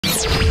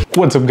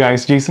What's up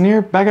guys, Jason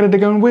here, back at it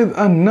again with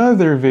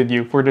another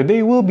video. For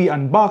today, we'll be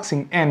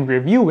unboxing and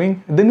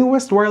reviewing the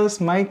newest wireless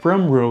mic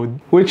from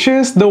Rode, which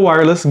is the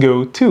Wireless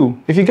Go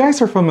 2. If you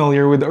guys are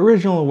familiar with the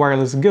original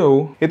Wireless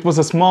Go, it was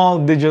a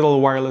small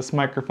digital wireless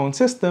microphone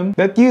system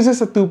that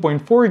uses a 2.4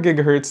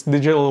 GHz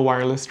digital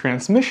wireless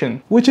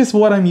transmission, which is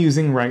what I'm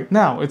using right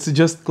now. It's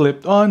just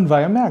clipped on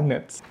via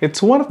magnets.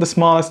 It's one of the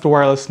smallest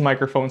wireless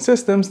microphone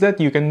systems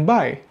that you can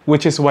buy,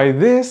 which is why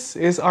this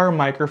is our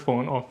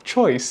microphone of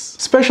choice,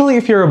 especially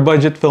if you're a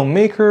budget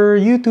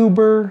filmmaker,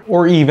 YouTuber,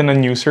 or even a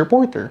news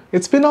reporter.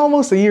 It's been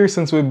almost a year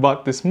since we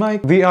bought this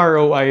mic. The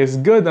ROI is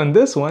good on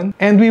this one,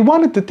 and we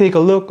wanted to take a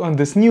look on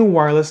this new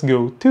Wireless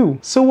Go 2.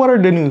 So what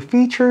are the new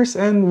features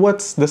and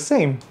what's the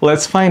same?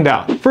 Let's find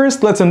out.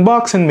 First, let's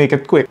unbox and make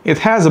it quick. It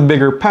has a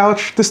bigger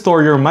pouch to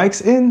store your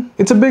mics in.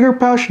 It's a bigger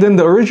pouch than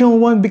the original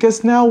one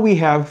because now we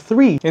have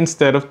 3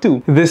 instead of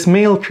 2. This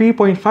male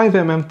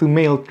 3.5mm to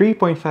male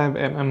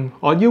 3.5mm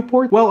audio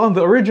port. Well, on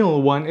the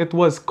original one, it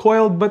was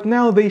coiled, but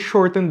now they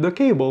shortened the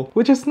cable,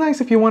 which is nice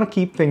if you want to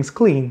keep things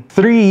clean.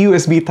 3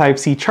 USB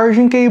Type-C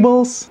charging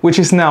cables, which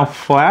is now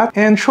flat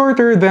and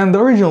shorter than the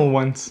original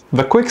ones.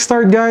 The quick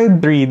start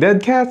guide, 3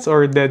 dead cats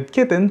or dead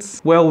kittens.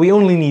 Well, we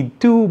only need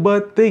 2,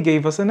 but they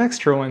gave us an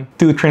extra one.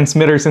 2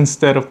 transmitters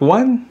instead of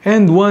 1,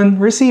 and 1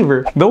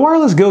 receiver. The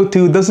Wireless Go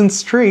 2 doesn't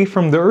stray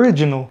from the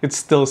original. It's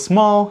still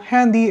small,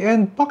 handy,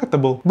 and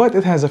pocketable, but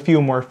it has a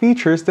few more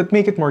features that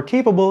make it more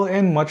capable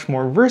and much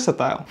more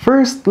versatile.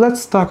 First,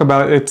 let's talk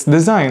about its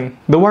design.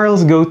 The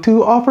Wireless Go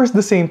 2 offers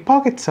the same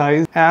pocket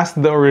size as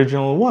the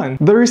original one.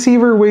 The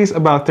receiver weighs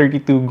about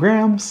 32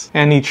 grams,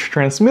 and each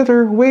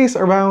transmitter weighs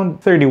around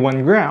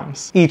 31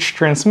 grams. Each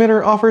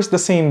transmitter offers the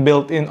same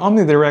built-in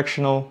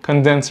omnidirectional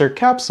condenser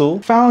capsule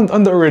found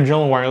on the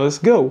original Wireless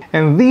Go.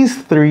 And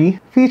these 3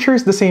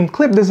 features the same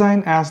clip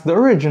design as the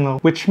original,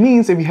 which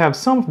means if you have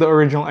some of the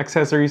original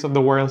accessories of the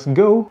Wireless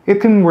Go,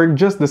 it can work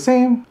just the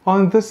same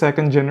on the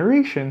second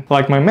generation,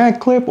 like my mag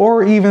clip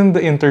or even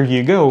the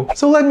Interview Go.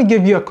 So let me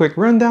give you a quick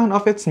rundown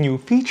of its new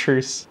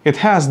features. It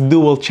has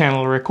dual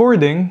channel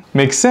recording.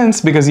 Makes sense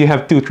because you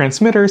have 2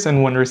 transmitters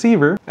and 1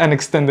 receiver. An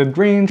extended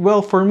range,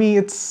 well, for me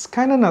it's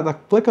kinda not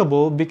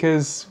applicable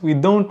because we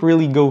don't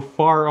really go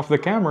far off the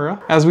camera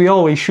as we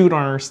always shoot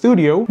on our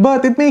studio,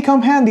 but it may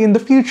come handy in the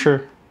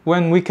future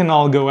when we can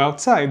all go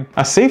outside.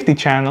 A safety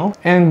channel,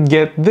 and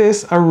get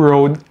this, a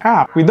Rode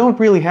app. We don't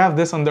really have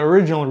this on the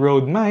original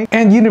Rode mic.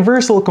 And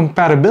universal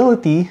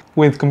compatibility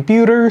with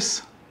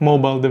computers,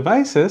 mobile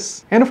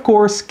devices, and of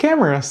course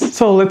cameras.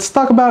 So let's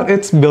talk about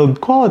its build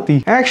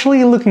quality.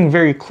 Actually, looking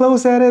very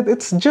close at it,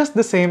 it's just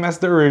the same as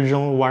the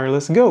original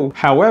Wireless Go.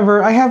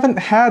 However, I haven't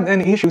had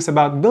any issues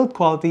about build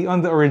quality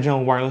on the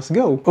original Wireless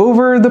Go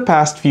over the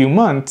past few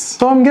months.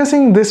 So I'm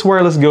guessing this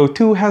Wireless Go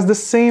 2 has the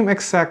same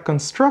exact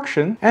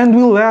construction and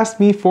will last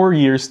me for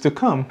years to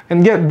come.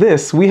 And get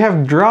this, we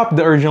have dropped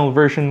the original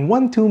version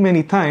one too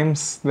many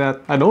times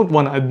that I don't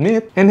want to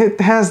admit, and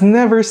it has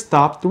never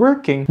stopped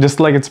working.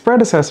 Just like its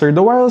predecessor,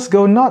 the Wireless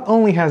Go not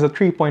only has a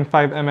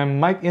 3.5mm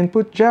mic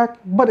input jack,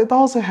 but it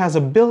also has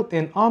a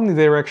built-in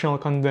omnidirectional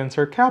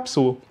condenser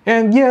capsule.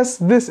 And yes,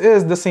 this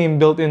is the same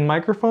built-in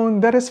microphone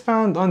that is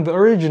found on the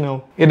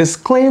original. It is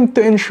claimed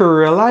to ensure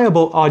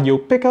reliable audio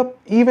pickup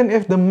even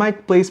if the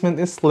mic placement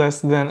is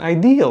less than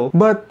ideal.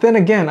 But then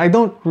again, I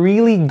don't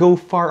really go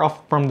far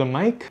off from the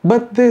mic,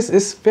 but this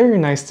is very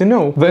nice to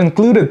know. The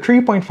included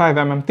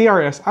 3.5mm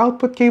TRS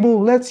output cable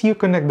lets you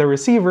connect the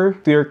receiver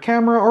to your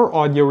camera or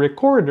audio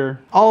recorder.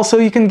 Also,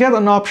 you can get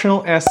an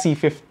optional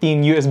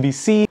SC15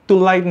 USB-C to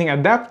Lightning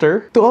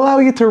adapter to allow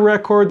you to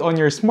record on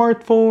your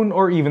smartphone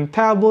or even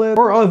tablet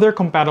or other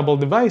compatible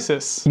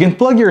devices. You can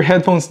plug your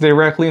headphones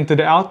directly into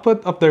the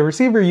output of the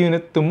receiver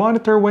unit to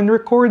monitor when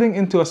recording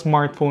into a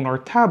smartphone or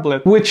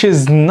tablet, which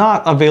is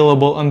not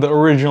available on the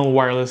original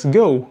Wireless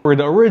Go. For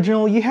the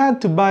original, you had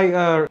to buy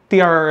a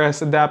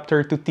TRS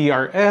adapter to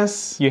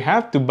TRS, you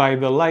have to buy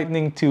the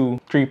Lightning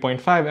to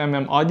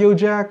 3.5mm audio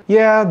jack.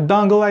 Yeah,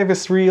 dongle life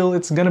is real,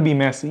 it's gonna be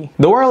messy.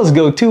 The Wireless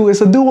Go 2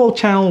 is a dual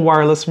channel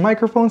wireless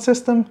microphone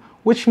system,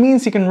 which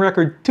means you can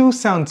record 2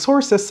 sound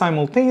sources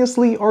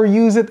simultaneously or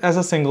use it as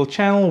a single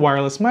channel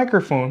wireless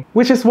microphone,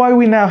 which is why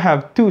we now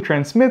have 2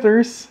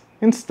 transmitters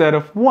instead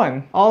of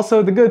 1.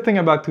 Also, the good thing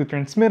about 2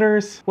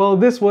 transmitters, well,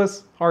 this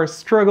was our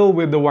struggle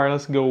with the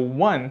Wireless Go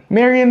 1.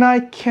 Mary and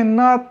I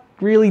cannot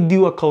really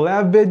do a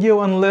collab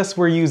video unless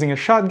we're using a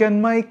shotgun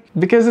mic,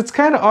 because it's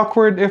kind of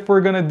awkward if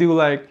we're gonna do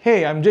like,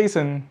 hey, I'm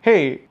Jason,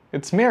 hey,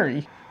 it's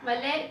Mary.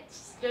 Mali,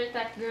 it's your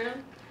tech girl.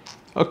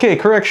 Okay,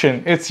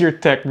 correction, it's your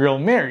tech girl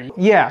Mary.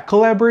 Yeah,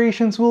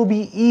 collaborations will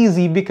be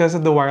easy because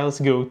of the Wireless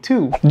Go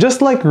 2.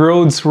 Just like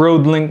Rode's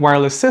Rode Link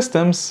wireless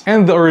systems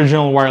and the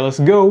original Wireless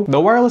Go, the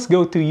Wireless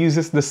Go 2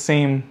 uses the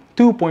same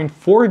 2.4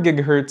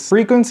 GHz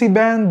frequency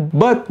band,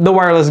 but the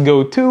Wireless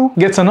Go 2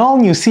 gets an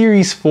all-new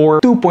Series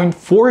 4 2.4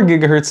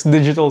 GHz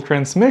digital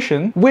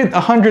transmission with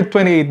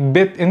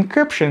 128-bit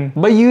encryption.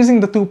 By using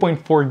the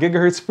 2.4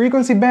 GHz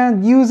frequency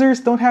band, users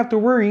don't have to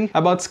worry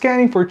about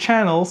scanning for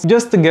channels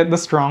just to get the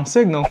strong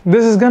signal.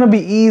 This is gonna be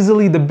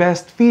easily the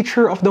best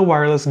feature of the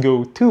Wireless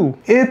Go 2.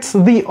 It's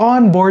the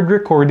onboard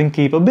recording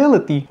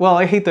capability. Well,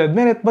 I hate to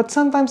admit it, but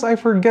sometimes I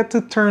forget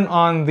to turn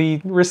on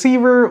the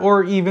receiver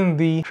or even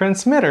the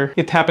transmitter.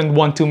 It happened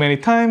one too many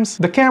times.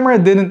 The camera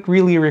didn't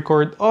really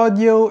record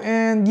audio,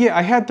 and yeah,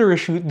 I had to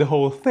reshoot the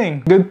whole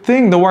thing. Good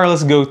thing the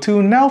Wireless Go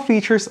 2 now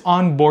features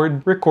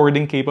onboard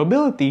recording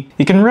capability.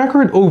 You can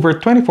record over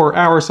 24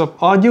 hours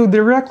of audio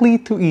directly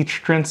to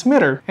each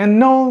transmitter. And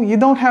no, you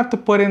don't have to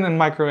put in a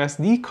micro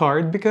SD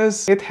card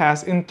because it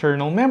has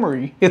internal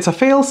memory. It's a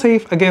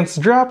fail-safe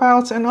against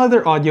dropouts and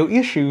other audio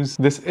issues.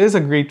 This is a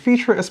great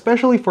feature,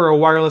 especially for a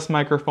wireless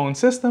microphone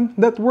system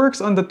that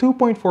works on the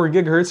 2.4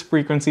 GHz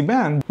frequency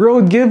band.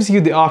 Rode gives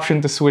you the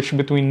option to switch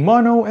between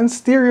mono and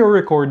stereo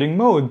recording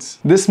modes.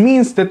 This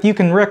means that you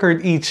can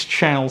record each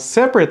channel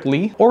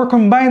separately or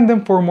combine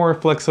them for more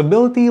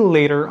flexibility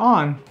later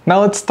on.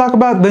 Now let's talk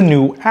about the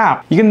new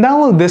app. You can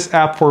download this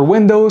app for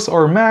Windows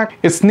or Mac.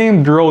 It's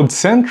named Rode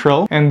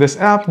Central, and this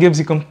app gives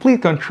you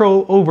complete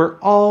control over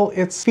all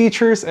its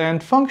features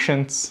and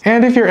functions.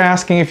 And if you're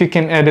asking if you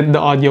can edit the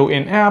audio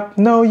in-app,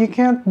 no, you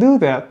can't do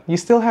that. You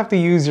still have to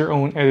use your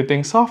own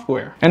editing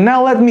software. And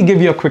now let me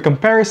give you a quick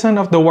comparison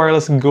of the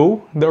Wireless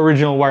Go, the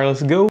original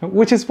Wireless Go,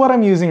 which is what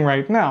I'm using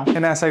right now.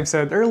 And as I've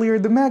said earlier,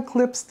 the mag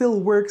clip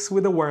still works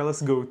with the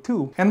Wireless Go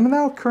 2. And I'm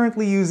now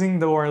currently using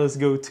the Wireless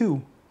Go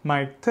 2.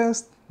 Mic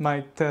test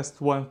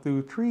 1,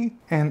 2, 3.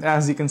 And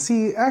as you can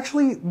see,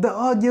 actually the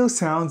audio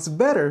sounds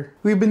better.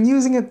 We've been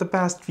using it the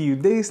past few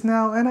days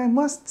now, and I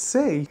must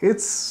say,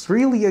 it's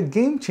really a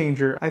game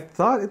changer. I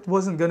thought it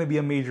wasn't gonna be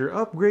a major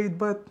upgrade,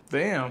 but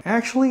damn.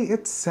 Actually,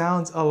 it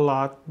sounds a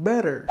lot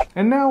better.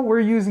 And now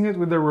we're using it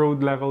with the Rode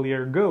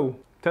Lavalier Go.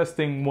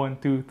 Testing 1,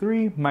 2,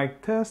 3,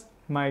 mic test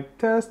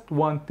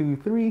 1, 2,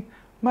 3.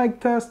 Mic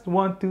test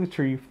 1, 2,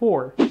 3,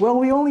 4. Well,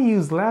 we only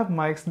use lav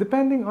mics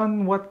depending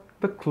on what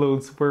the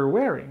clothes we're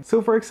wearing.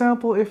 So for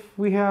example, if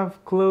we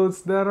have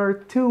clothes that are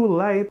too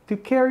light to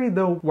carry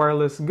the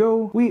Wireless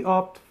Go, we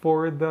opt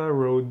for the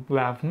Rode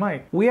lav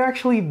mic. We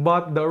actually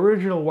bought the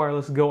original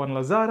Wireless Go on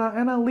Lazada,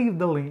 and I'll leave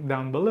the link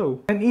down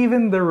below. And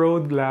even the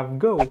Rode Lav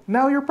Go.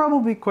 Now you're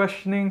probably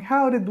questioning,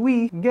 how did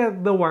we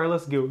get the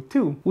Wireless Go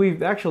 2?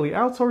 We've actually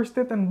outsourced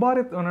it and bought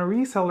it on a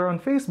reseller on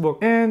Facebook.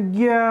 And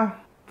yeah,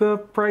 the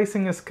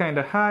pricing is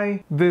kinda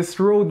high. This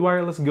Rode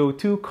Wireless Go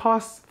 2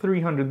 costs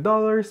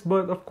 $300,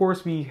 but of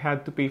course we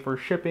had to pay for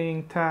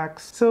shipping,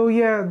 tax. So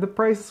yeah, the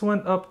prices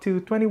went up to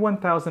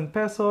 21,000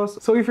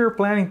 pesos. So if you're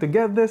planning to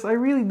get this, I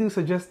really do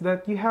suggest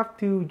that you have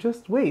to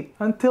just wait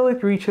until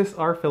it reaches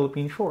our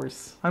Philippine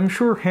shores. I'm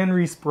sure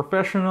Henry's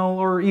Professional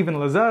or even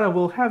Lazada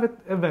will have it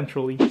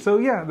eventually. So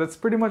yeah, that's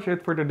pretty much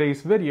it for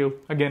today's video.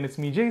 Again, it's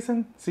me,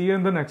 Jason. See you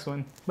in the next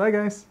one. Bye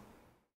guys!